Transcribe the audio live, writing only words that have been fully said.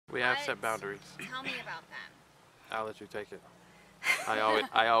We have set boundaries. Tell me about that. I'll let you take it.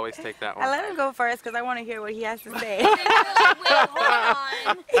 I always take that one. I let him go first because I want to hear what he has to say. Wait, hold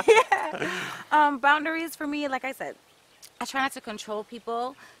on. Yeah. Boundaries for me, like I said, I try not to control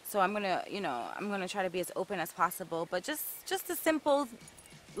people, so I'm gonna, I'm gonna try to be as open as possible. But just a simple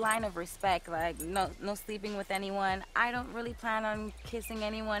line of respect, like no sleeping with anyone. I don't really plan on kissing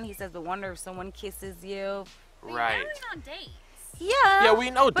anyone. He says, "But wonder if someone kisses you." Right. You're going on dates. Yeah. Yeah,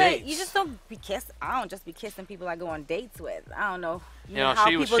 we know but dates. You just don't be kiss. I don't just be kissing people I go on dates with. I don't know. You know, how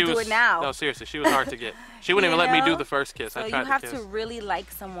people do it now. No, seriously, she was hard to get. She wouldn't even let me do the first kiss. So I tried you have to kiss. to really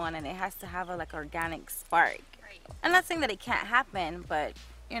like someone, and it has to have a organic spark. Right. I'm not saying that it can't happen, but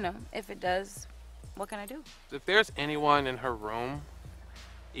if it does, what can I do? If there's anyone in her room,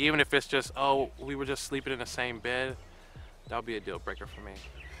 even if it's just, oh, we were just sleeping in the same bed, that would be a deal breaker for me.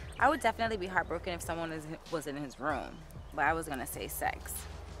 I would definitely be heartbroken if someone was in his room, but I was gonna say sex.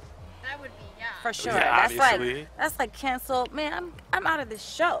 That would be, yeah. For sure. Yeah, that's like cancel. Man, I'm out of this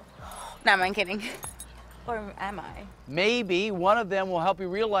show. No, I'm kidding. Or am I? Maybe one of them will help you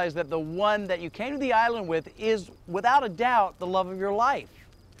realize that the one that you came to the island with is, without a doubt, the love of your life.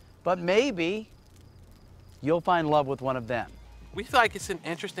 But maybe you'll find love with one of them. We feel like it's an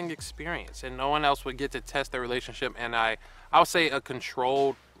interesting experience, and no one else would get to test their relationship in I would say a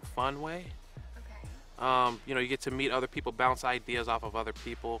controlled, fun way. Okay. You get to meet other people, bounce ideas off of other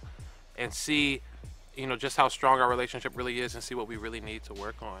people, and see, just how strong our relationship really is, and see what we really need to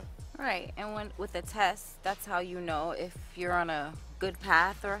work on. Right, and with the test, that's how you know if you're on a good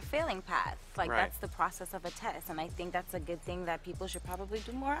path or a failing path. Right. That's the process of a test, and I think that's a good thing that people should probably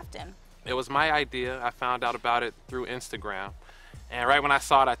do more often. It was my idea. I found out about it through Instagram, and right when I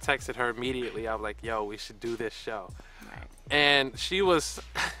saw it, I texted her immediately. I was like, yo, we should do this show. Right. And she was...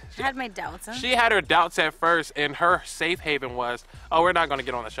 I had my doubts, huh? She had her doubts at first, and her safe haven was, oh, we're not going to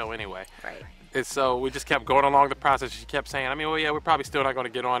get on the show anyway. Right. And so we just kept going along the process. She kept saying, well, yeah, we're probably still not going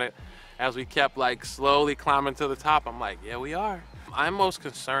to get on it. As we kept slowly climbing to the top, I'm like, yeah, we are. I'm most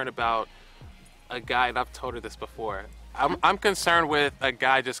concerned about a guy, and I've told her this before. I'm concerned with a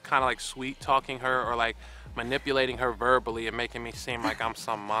guy just kind of sweet talking her or manipulating her verbally and making me seem like I'm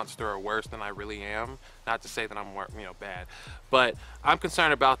some monster or worse than I really am. Not to say that I'm bad, but I'm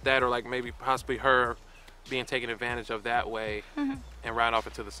concerned about that, or maybe possibly her being taken advantage of that way and ride off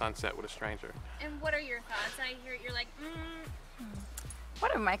into the sunset with a stranger. And what are your thoughts? I hear you're like,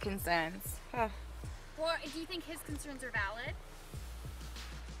 What are my concerns? Or do you think his concerns are valid?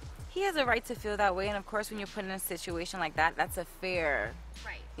 He has a right to feel that way, and of course when you're put in a situation like that, that's a fair,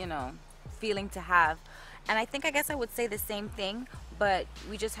 right, feeling to have. And I guess I would say the same thing, but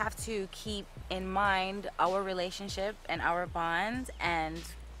we just have to keep in mind our relationship and our bond, and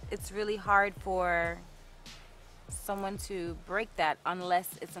it's really hard for someone to break that unless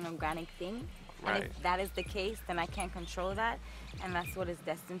it's an organic thing. Right. And if that is the case, then I can't control that, and that's what it's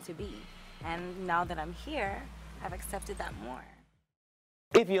destined to be. And now that I'm here, I've accepted that more.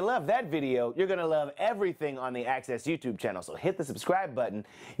 If you love that video, you're going to love everything on the Access YouTube channel. So hit the subscribe button.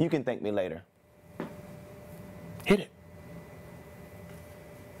 You can thank me later. Hit it.